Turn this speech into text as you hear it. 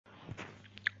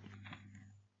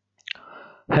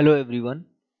Hello everyone,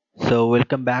 so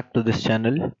welcome back to this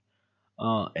channel.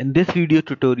 In this video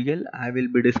tutorial I will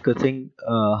be discussing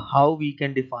how we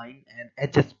can define an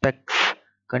HSPECS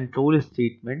control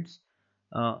statements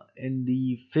in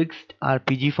the fixed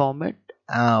RPG format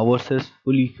versus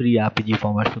fully free RPG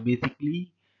format. So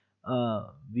basically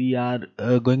we are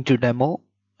going to demo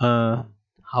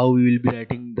how we will be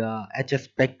writing the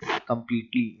HSPECS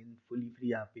completely in fully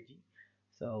free RPG.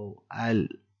 So I'll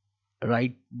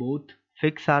write both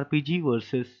fixed RPG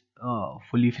versus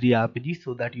fully free RPG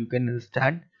so that you can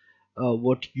understand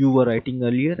what you were writing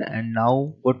earlier and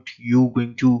now what you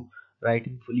going to write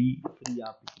in fully free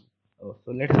RPG.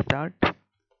 So let's start.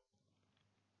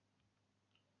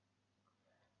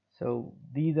 So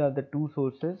these are the two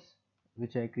sources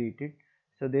which I created.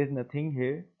 So there's nothing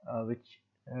here which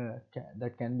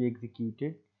that can be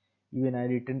executed. Even I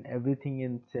written everything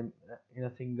in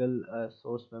a single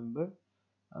source member.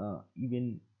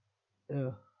 Even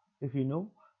uh, if you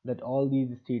know that all these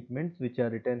statements which are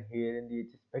written here in the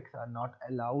HSPECs are not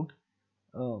allowed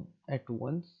at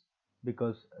once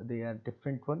because they are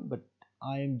different one, but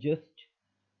I am just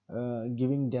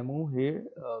giving demo here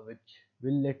which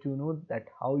will let you know that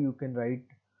how you can write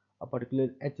a particular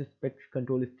HSPECs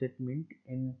control statement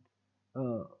in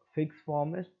uh, fixed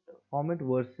format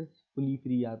versus fully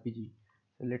free RPG.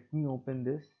 So let me open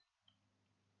this.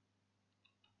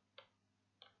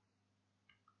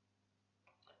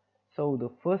 So the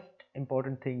first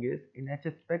important thing is in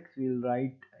HSPECs we'll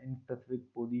write in specific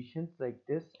positions like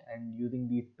this and using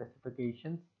these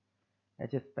specifications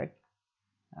HSPEC,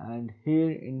 and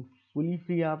here in fully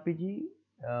free RPG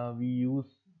we use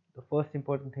the first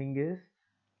important thing is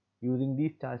using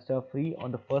the star free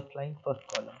on the first line first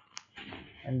column,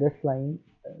 and this line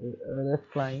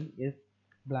is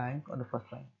blank on the first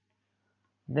line.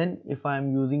 Then if I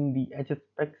am using the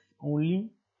HSPECs only,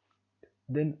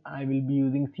 then I will be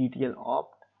using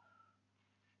CTL-OPT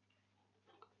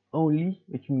only,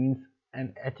 which means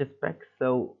an HSPEC.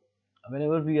 So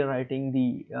whenever we are writing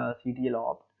the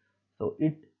CTL-OPT, so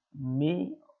it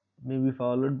may be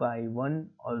followed by 1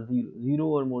 or 0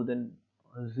 or more than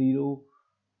 0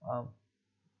 uh,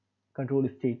 control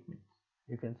statements,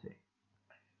 you can say.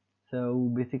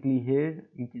 So basically here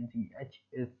you can see H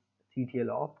is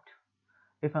CTL-OPT.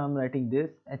 If I'm writing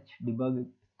this H debug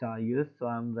star use, so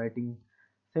I'm writing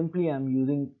simply I'm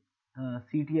using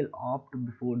CTL-OPT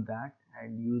before that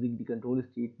and using the control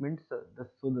statements, so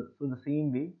the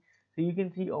same way. So you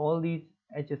can see all these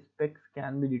HSPECs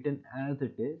can be written as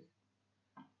it is.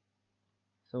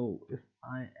 So if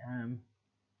I am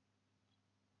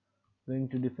going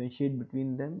to differentiate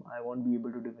between them, I won't be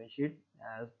able to differentiate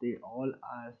as they all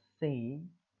are same.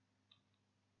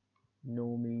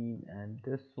 No mean and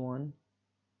this one.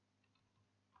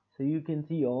 So you can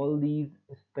see all these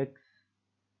specs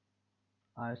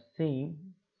are same.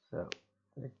 So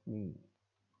let me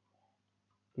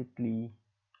quickly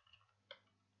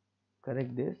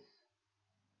correct this.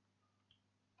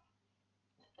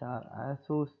 Star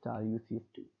ISO star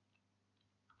UCS2.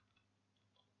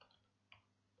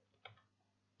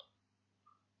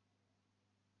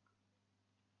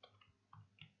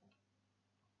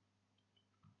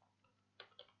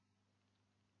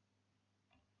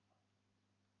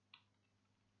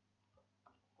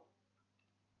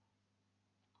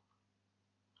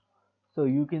 So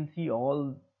you can see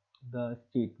all the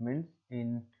statements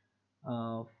in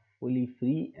uh, fully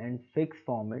free and fixed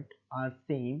format are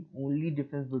same. Only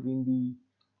difference between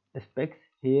the specs,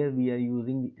 here we are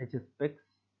using the HS specs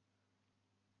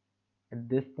at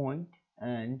this point,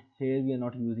 and here we are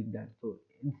not using that. So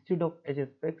instead of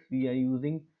HS specs we are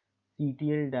using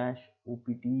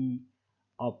CTL-OPT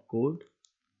opcode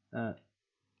uh,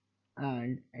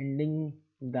 and ending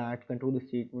that control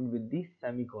statement with the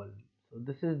semicolon. So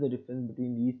this is the difference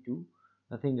between these two,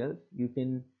 nothing else. You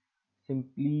can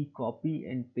simply copy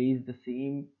and paste the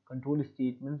same control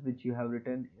statements which you have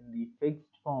written in the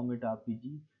fixed format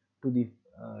RPG to the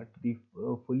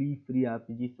fully free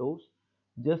RPG source.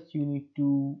 Just you need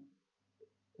to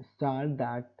start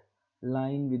that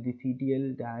line with the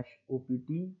CTL-OPT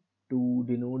to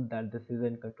denote that this is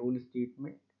a control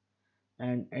statement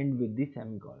and end with the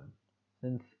semicolon,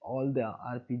 since all the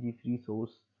RPG free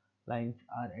source lines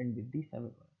are end with the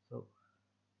semicolon. So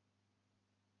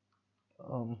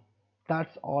um,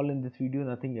 that's all in this video,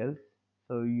 nothing else.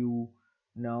 So you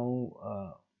now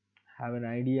have an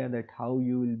idea that how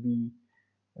you will be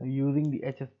using the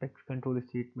HSPECS control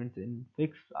statements in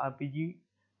fixed RPG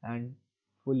and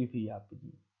fully free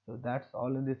RPG. So that's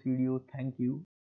all in this video. Thank you.